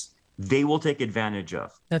weakness, they will take advantage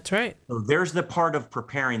of. That's right. So there's the part of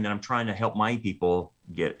preparing that I'm trying to help my people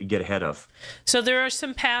get ahead of. So there are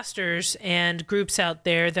some pastors and groups out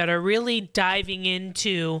there that are really diving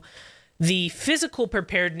into the physical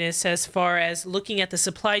preparedness as far as looking at the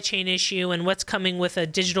supply chain issue and what's coming with a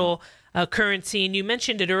digital currency. And you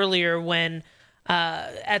mentioned it earlier when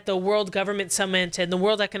at the World Government Summit and the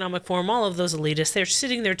World Economic Forum, all of those elitists, they're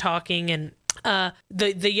sitting there talking, and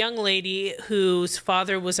the young lady whose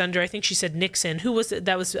father was under, I think she said Nixon, who was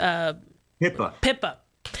that was Pippa.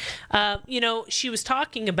 She was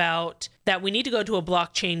talking about that we need to go to a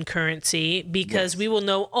blockchain currency because we will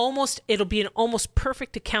know it'll be an almost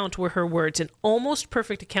perfect account, were her words, an almost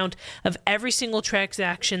perfect account of every single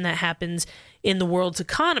transaction that happens in the world's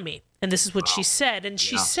economy. And this is what she said. And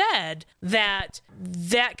she said that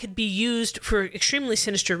could be used for extremely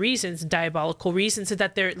sinister reasons, diabolical reasons, and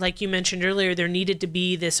that there, like you mentioned earlier, there needed to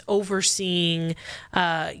be this overseeing,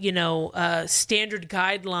 standard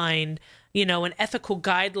guideline, an ethical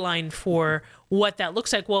guideline for what that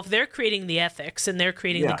looks like. Well, if they're creating the ethics and they're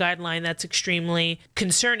creating the guideline, that's extremely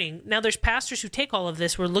concerning. Now, there's pastors who take all of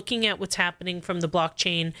this. We're looking at what's happening from the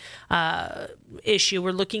blockchain issue.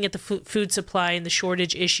 We're looking at the food supply and the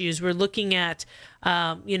shortage issues. We're looking at,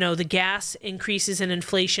 the gas increases in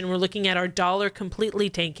inflation. We're looking at our dollar completely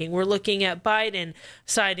tanking. We're looking at Biden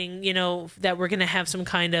citing, that we're going to have some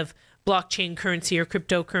kind of blockchain currency or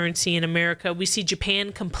cryptocurrency in America. We see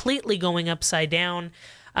Japan completely going upside down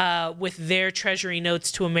with their treasury notes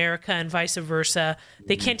to America and vice versa.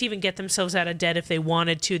 They can't even get themselves out of debt if they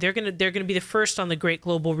wanted to. They're gonna be the first on the Great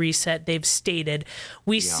Global Reset, they've stated.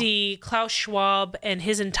 We see Klaus Schwab and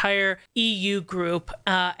his entire EU group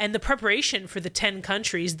and the preparation for the 10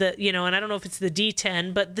 countries that, and I don't know if it's the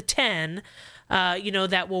D10, but the 10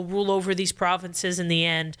 that will rule over these provinces in the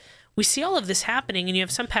end. We see all of this happening, and you have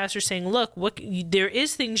some pastors saying, look, there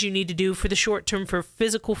is things you need to do for the short term for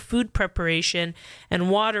physical food preparation and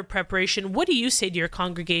water preparation. What do you say to your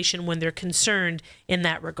congregation when they're concerned in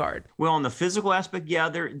that regard? Well, on the physical aspect, yeah,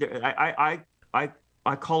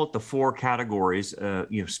 I call it the four categories,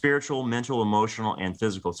 spiritual, mental, emotional, and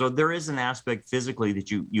physical. So there is an aspect physically that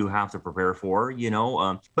you have to prepare for,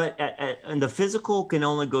 but and the physical can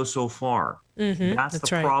only go so far. Mm-hmm. That's the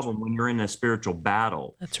problem when you're in a spiritual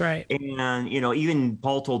battle. That's right. And, even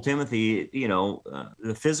Paul told Timothy,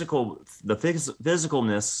 the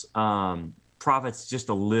physicalness, profits just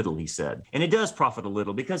a little, he said. And it does profit a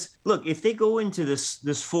little because, look, if they go into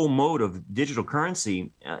this full mode of digital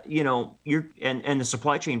currency, and the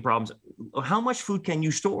supply chain problems, how much food can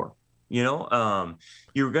you store? You're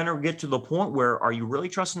going to get to the point where, are you really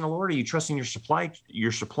trusting the Lord? Or are you trusting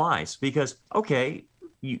your supplies? Because, okay,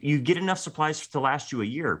 you get enough supplies to last you a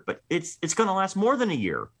year, but it's going to last more than a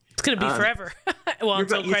year. It's going to be forever. Until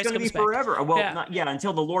Christ comes back. It's going to be forever. Well,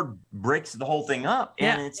 until the Lord breaks the whole thing up.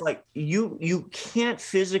 And it's like you can't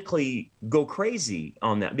physically go crazy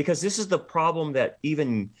on that, because this is the problem that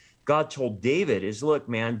even God told David is, look,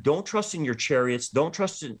 man, don't trust in your chariots. Don't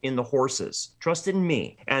trust in the horses. Trust in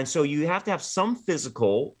me. And so you have to have some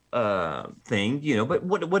physical thing, but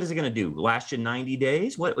what is it going to do? Last you 90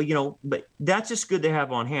 days? But that's just good to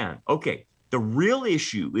have on hand. Okay. The real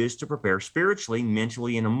issue is to prepare spiritually,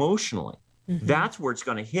 mentally, and emotionally. Mm-hmm. That's where it's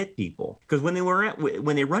going to hit people. Because when they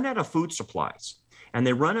run out of food supplies and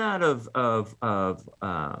they run out of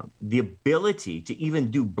the ability to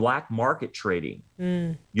even do black market trading,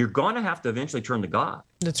 you're going to have to eventually turn to God.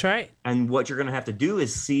 That's right. And what you're going to have to do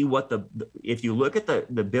is see what if you look at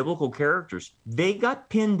the biblical characters, they got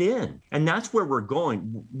pinned in. And that's where we're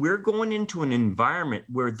going. We're going into an environment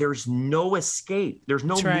where there's no escape. There's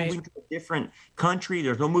no moving to a different country.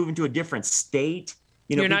 There's no moving to a different state.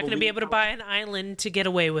 You're not going to be able to buy an island to get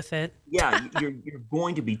away with it. Yeah, you're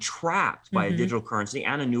going to be trapped by a digital currency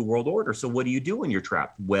and a new world order. So what do you do when you're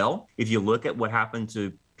trapped? Well, if you look at what happened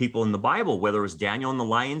to people in the Bible, whether it was Daniel in the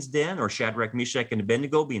lion's den or Shadrach, Meshach, and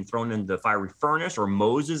Abednego being thrown into the fiery furnace, or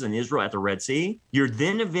Moses and Israel at the Red Sea, you're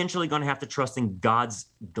then eventually going to have to trust in God's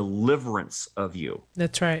deliverance of you.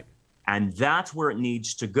 That's right. And that's where it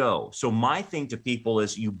needs to go. So my thing to people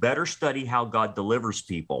is, you better study how God delivers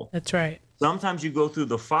people. That's right. Sometimes you go through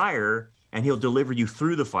the fire and he'll deliver you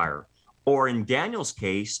through the fire. Or in Daniel's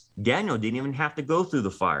case, Daniel didn't even have to go through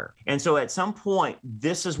the fire. And so at some point,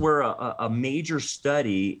 this is where a major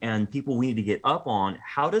study, and people we need to get up on,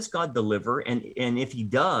 how does God deliver? And if he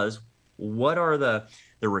does, what are the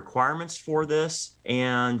requirements for this?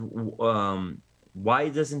 And why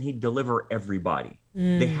doesn't he deliver everybody?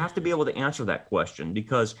 They have to be able to answer that question,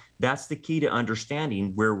 because that's the key to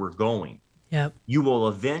understanding where we're going. Yep. You will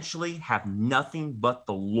eventually have nothing but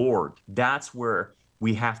the Lord. That's where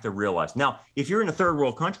we have to realize. Now, if you're in a third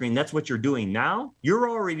world country and that's what you're doing now, you're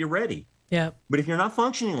already ready. Yeah. But if you're not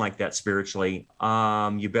functioning like that spiritually,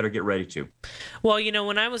 you better get ready to. Well,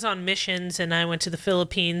 when I was on missions and I went to the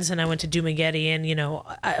Philippines and I went to Dumaguete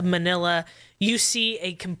and, Manila, you see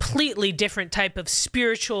a completely different type of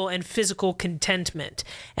spiritual and physical contentment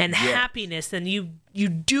and happiness than you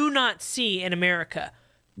do not see in America,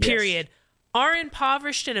 period. Yes. Our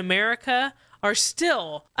impoverished in America are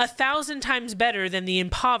still 1,000 times better than the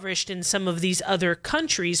impoverished in some of these other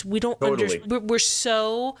countries. We don't understand. We're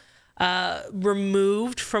so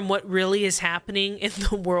removed from what really is happening in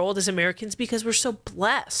the world as Americans because we're so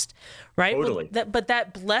blessed, right? Totally. But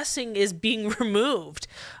that blessing is being removed.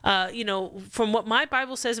 From what my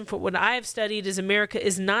Bible says and from what I have studied, is America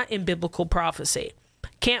is not in biblical prophecy.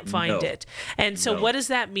 Can't find it. And so what does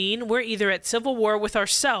that mean? We're either at civil war with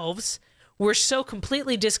ourselves. We're so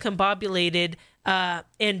completely discombobulated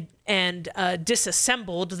and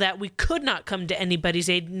disassembled that we could not come to anybody's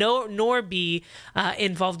aid, nor be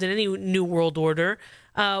involved in any new world order.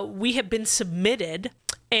 We have been submitted,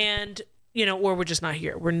 and or we're just not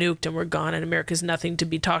here. We're nuked and we're gone, and America's nothing to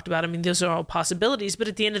be talked about. I mean, those are all possibilities. But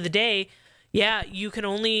at the end of the day, you can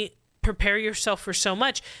only prepare yourself for so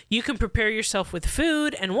much. You can prepare yourself with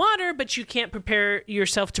food and water, but you can't prepare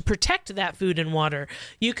yourself to protect that food and water.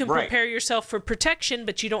 You can prepare yourself for protection,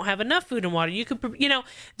 but you don't have enough food and water. You could,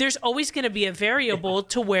 there's always going to be a variable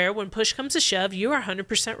to where when push comes to shove, you are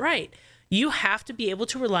 100% right. You have to be able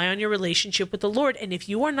to rely on your relationship with the Lord. And if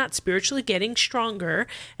you are not spiritually getting stronger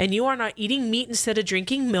and you are not eating meat instead of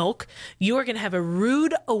drinking milk, you are going to have a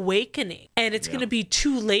rude awakening. And it's going to be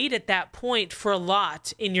too late at that point for a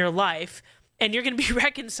lot in your life. And you're going to be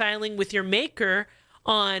reconciling with your Maker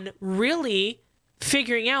on really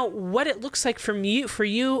figuring out what it looks like for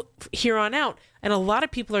you here on out. And a lot of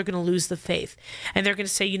people are going to lose the faith, and they're going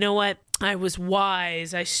to say, you know what? I was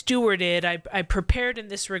wise. I stewarded. I prepared in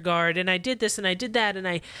this regard, and I did this and I did that.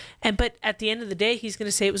 But at the end of the day, he's going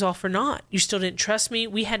to say it was all for naught. You still didn't trust me.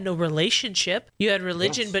 We had no relationship. You had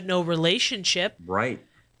religion, but no relationship. Right.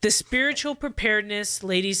 The spiritual preparedness,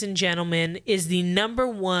 ladies and gentlemen, is the number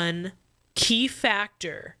one key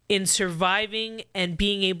factor in surviving and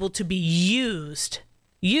being able to be used.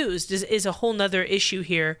 Used is a whole nother issue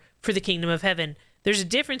here for the kingdom of heaven. There's a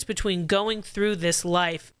difference between going through this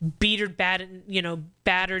life battered,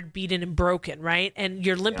 beaten, and broken, right? And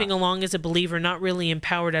you're limping along as a believer, not really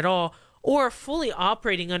empowered at all, or fully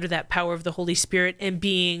operating under that power of the Holy Spirit and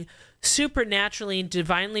being supernaturally and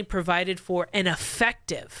divinely provided for and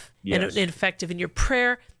effective. And effective in your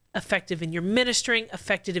prayer, effective in your ministering,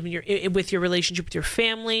 effective with your relationship with your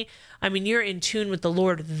family. I mean, you're in tune with the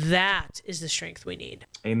Lord. That is the strength we need.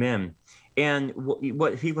 Amen. And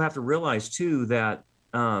what people have to realize too, that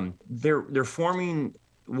they're forming.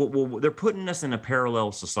 Well, they're putting us in a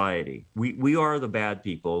parallel society. We are the bad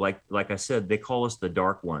people. Like I said, they call us the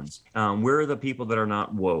dark ones. We're the people that are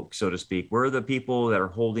not woke, so to speak. We're the people that are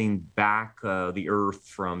holding back the earth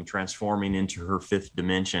from transforming into her fifth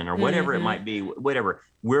dimension, or whatever it might be. Whatever.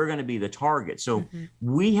 We're going to be the target. So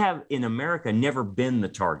we have in America never been the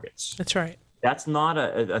targets. That's right. That's not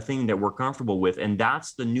a thing that we're comfortable with. And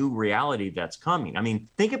that's the new reality that's coming. I mean,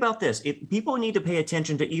 think about this. People need to pay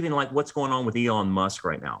attention to even like what's going on with Elon Musk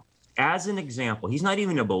right now. As an example, he's not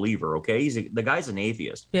even a believer, okay? The guy's an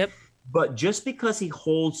atheist. Yep. But just because he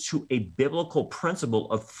holds to a biblical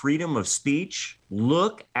principle of freedom of speech,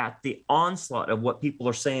 look at the onslaught of what people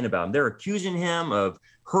are saying about him. They're accusing him of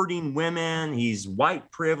hurting women. He's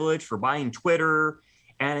white privilege for buying Twitter.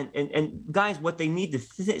 And guys, what they need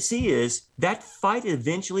to see is that fight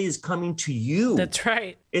eventually is coming to you. That's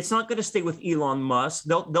right. It's not going to stay with Elon Musk.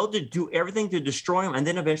 They'll do everything to destroy him, and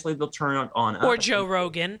then eventually they'll turn on us. Or Joe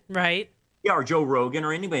Rogan, right? Yeah, or Joe Rogan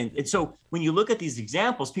or anybody. And so when you look at these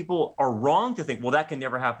examples, people are wrong to think, well, that can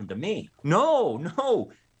never happen to me.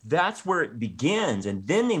 No. That's where it begins, and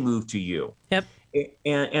then they move to you. Yep.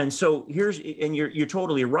 And so you're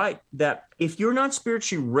totally right that if you're not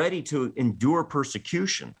spiritually ready to endure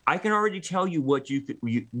persecution, I can already tell you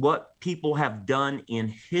what people have done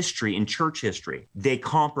in history, in church history. They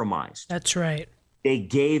compromised. That's right. They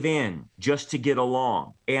gave in just to get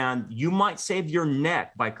along. And you might save your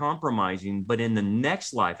neck by compromising, but in the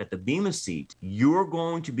next life at the Bema seat, you're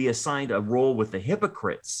going to be assigned a role with the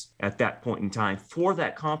hypocrites at that point in time for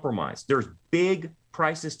that compromise. There's big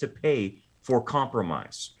prices to pay for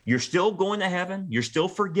compromise. You're still going to heaven, you're still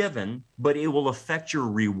forgiven, but it will affect your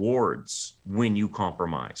rewards when you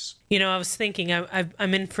compromise. You know, I was thinking,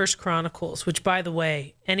 I'm in First Chronicles, which, by the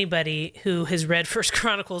way, anybody who has read First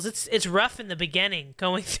Chronicles, it's rough in the beginning,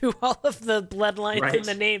 going through all of the bloodlines and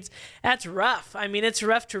the names. That's rough. I mean, it's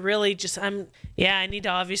rough to really I need to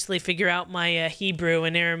obviously figure out my Hebrew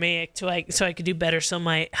and Aramaic so I could do better. So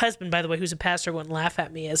my husband, by the way, who's a pastor, wouldn't laugh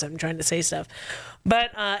at me as I'm trying to say stuff.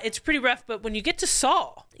 But it's pretty rough. But when you get to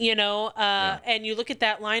Saul, and you look at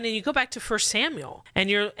that line and you go back to 1 Samuel and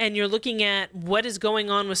you're looking at what is going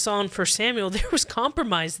on with Saul in 1 Samuel, there was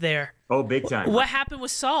compromise there. Oh, big time. What happened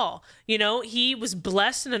with Saul? He was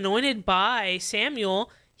blessed and anointed by Samuel.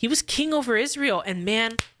 He was king over Israel. And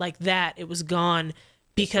man, like that, it was gone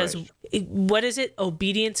because what is it?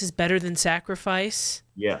 Obedience is better than sacrifice.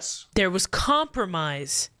 Yes. There was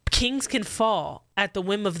compromise. Kings can fall at the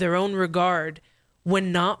whim of their own regard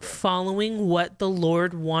when not following what the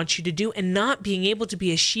Lord wants you to do and not being able to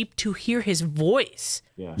be a sheep to hear his voice.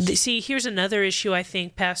 Yes. See, here's another issue, I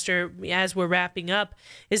think, Pastor, as we're wrapping up,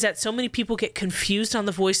 is that so many people get confused on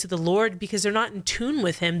the voice of the Lord because they're not in tune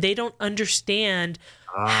with him. They don't understand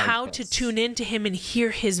how to tune into him and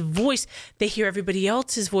hear his voice. They hear everybody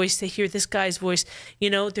else's voice. They hear this guy's voice.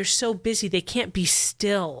 They're so busy. They can't be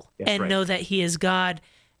still know that he is God.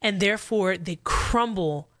 And therefore, they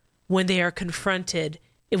crumble when they are confronted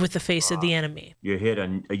with the face of the enemy.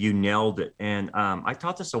 You nailed it. And I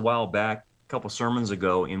taught this a while back, a couple sermons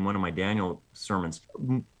ago in one of my Daniel sermons.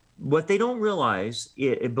 What they don't realize,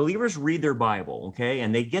 believers read their Bible, okay,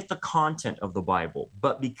 and they get the content of the Bible,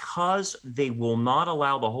 but because they will not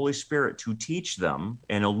allow the Holy Spirit to teach them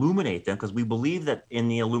and illuminate them, because we believe that in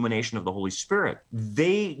the illumination of the Holy Spirit,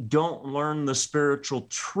 they don't learn the spiritual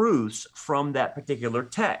truths from that particular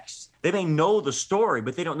text. They may know the story,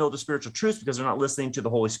 but they don't know the spiritual truths because they're not listening to the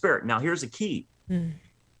Holy Spirit. Now, here's the key.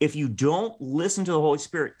 If you don't listen to the Holy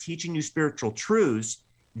Spirit teaching you spiritual truths,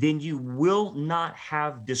 then you will not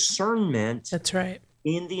have discernment. That's right.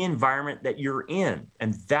 in the environment that you're in.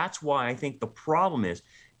 And that's why I think the problem is,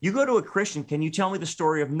 you go to a Christian, can you tell me the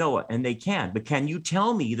story of Noah? And they can. But can you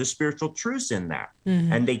tell me the spiritual truths in that?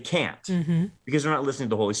 And they can't, because they're not listening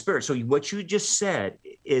to the Holy Spirit. So what you just said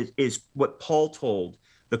is what Paul told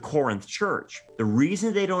the Corinth church. The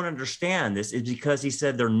reason they don't understand this is because he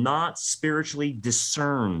said they're not spiritually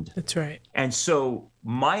discerned. That's right. And so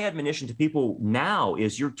my admonition to people now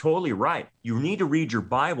is, you're totally right. You need to read your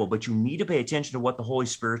Bible, but you need to pay attention to what the Holy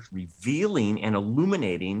Spirit's revealing and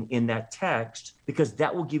illuminating in that text, because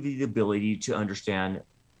that will give you the ability to understand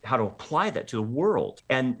how to apply that to the world.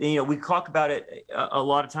 And, we talk about it a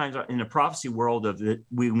lot of times in the prophecy world of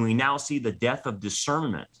we now see the death of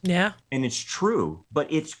discernment. Yeah. And it's true,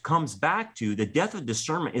 but it comes back to the death of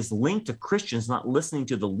discernment is linked to Christians not listening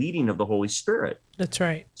to the leading of the Holy Spirit. That's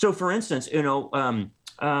right. So for instance,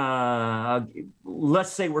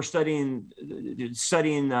 let's say we're studying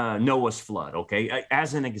Noah's flood, okay,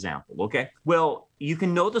 as an example, okay? Well, you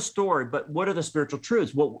can know the story, but what are the spiritual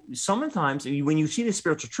truths? Well, sometimes when you see the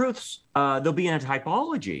spiritual truths, they'll be in a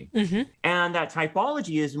typology. And that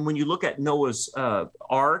typology is when you look at Noah's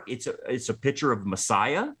ark, it's a picture of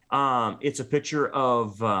Messiah. It's a picture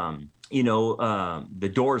of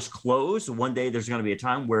the door's closed. One day there's going to be a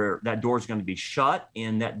time where that door is going to be shut,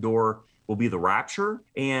 and that door will be the rapture.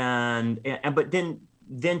 But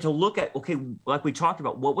then to look at, okay, like we talked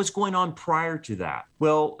about, what was going on prior to that?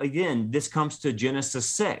 Well, again, this comes to Genesis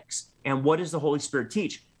 6. And what does the Holy Spirit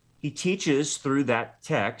teach? He teaches through that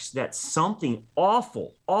text that something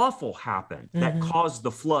awful happened that caused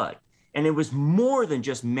the flood. And it was more than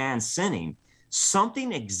just man sinning.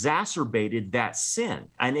 Something exacerbated that sin.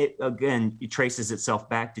 And it traces itself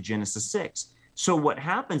back to Genesis 6. So what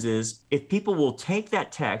happens is, if people will take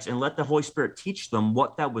that text and let the Holy Spirit teach them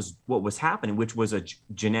what was happening, which was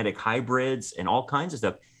genetic hybrids and all kinds of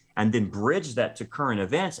stuff, and then bridge that to current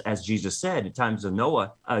events, as Jesus said, in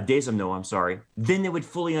days of Noah, then they would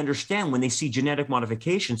fully understand when they see genetic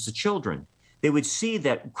modifications to children. They would see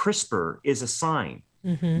that CRISPR is a sign,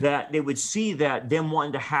 that they would see that them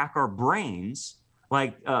wanting to hack our brains,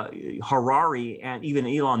 like Harari and even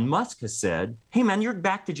Elon Musk has said, hey, man, you're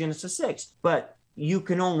back to Genesis 6. But you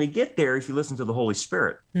can only get there if you listen to the Holy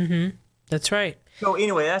Spirit. That's right. So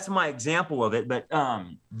anyway, that's my example of it. But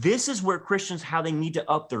this is where Christians, how they need to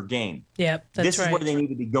up their game. Yeah, that's this right. is where they need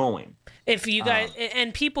to be going. If you guys,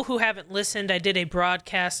 and people who haven't listened, I did a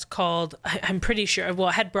broadcast called, I'm pretty sure,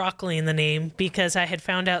 it had broccoli in the name because I had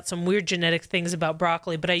found out some weird genetic things about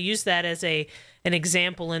broccoli, but I used that as an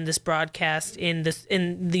example in this broadcast in the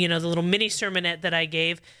little mini sermonette that I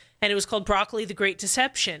gave. And it was called Broccoli, the Great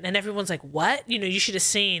Deception. And everyone's like, what? You should have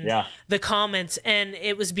seen the comments. And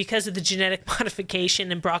it was because of the genetic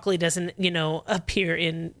modification, and broccoli doesn't, appear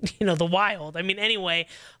in, the wild. I mean, anyway,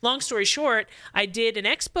 long story short, I did an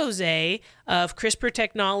expose of CRISPR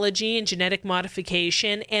technology and genetic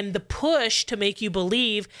modification and the push to make you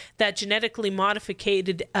believe that genetically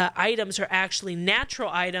modified items are actually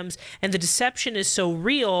natural items. And the deception is so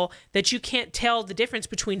real that you can't tell the difference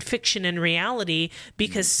between fiction and reality,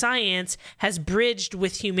 because science has bridged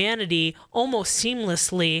with humanity almost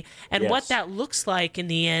seamlessly. And what that looks like in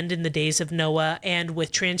the end, in the days of Noah, and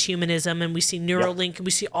with transhumanism, and we see Neuralink, and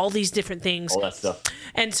we see all these different things. All that stuff.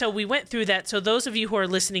 And so we went through that. So those of you who are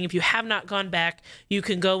listening, if you have not gone back, you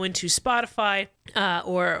can go into Spotify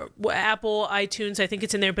or Apple, iTunes. I think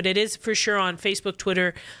it's in there, but it is for sure on Facebook,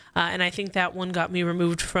 Twitter. And I think that one got me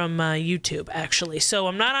removed from YouTube, actually. So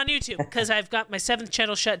I'm not on YouTube because I've got my 7th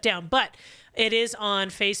channel shut down. But it is on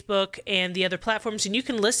Facebook and the other platforms, and you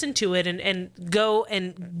can listen to it and go,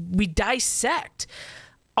 and we dissect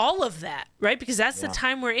all of that, right? Because that's the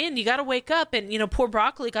time we're in. You got to wake up, and poor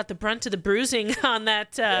broccoli got the brunt of the bruising on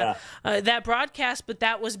that that broadcast, but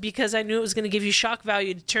that was because I knew it was going to give you shock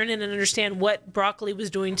value to turn in and understand what broccoli was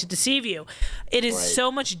doing to deceive you. It is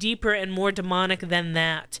so much deeper and more demonic than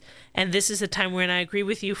that. And this is a time where, and I agree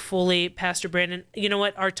with you fully, Pastor Brandon. You know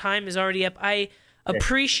what? Our time is already up. I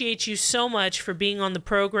appreciate you so much for being on the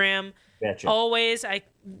program. Gotcha. Always. I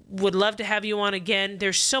would love to have you on again.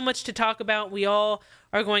 There's so much to talk about. We all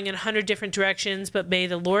are going in 100 different directions, but may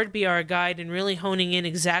the Lord be our guide and really honing in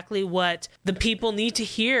exactly what the people need to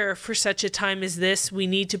hear for such a time as this. We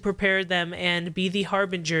need to prepare them and be the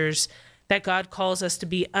harbingers that God calls us to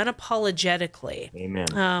be unapologetically. Amen.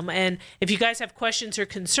 And if you guys have questions or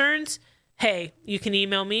concerns, hey, you can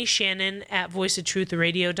email me,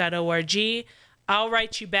 Shannon@voiceoftruthradio.org. I'll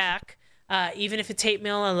write you back. Even if it's hate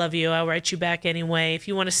mail, I love you. I'll write you back anyway. If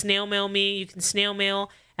you want to snail mail me, you can snail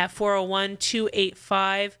mail at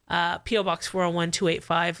 401-285, P.O. Box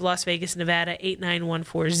 401-285, Las Vegas, Nevada,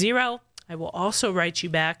 89140. I will also write you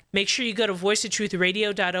back. Make sure you go to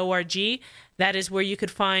voiceoftruthradio.org. That is where you could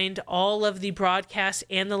find all of the broadcasts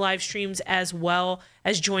and the live streams, as well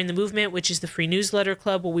as Join the Movement, which is the free newsletter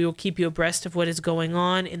club where we will keep you abreast of what is going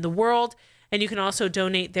on in the world. And you can also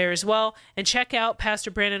donate there as well. And check out Pastor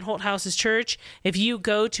Brandon Holthouse's church. If you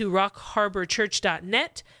go to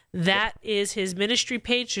rockharborchurch.net, that is his ministry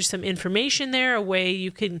page. There's some information there, a way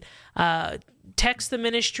you can text the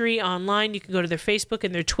ministry online. You can go to their Facebook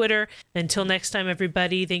and their Twitter. Until next time,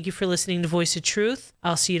 everybody, thank you for listening to Voice of Truth.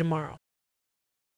 I'll see you tomorrow.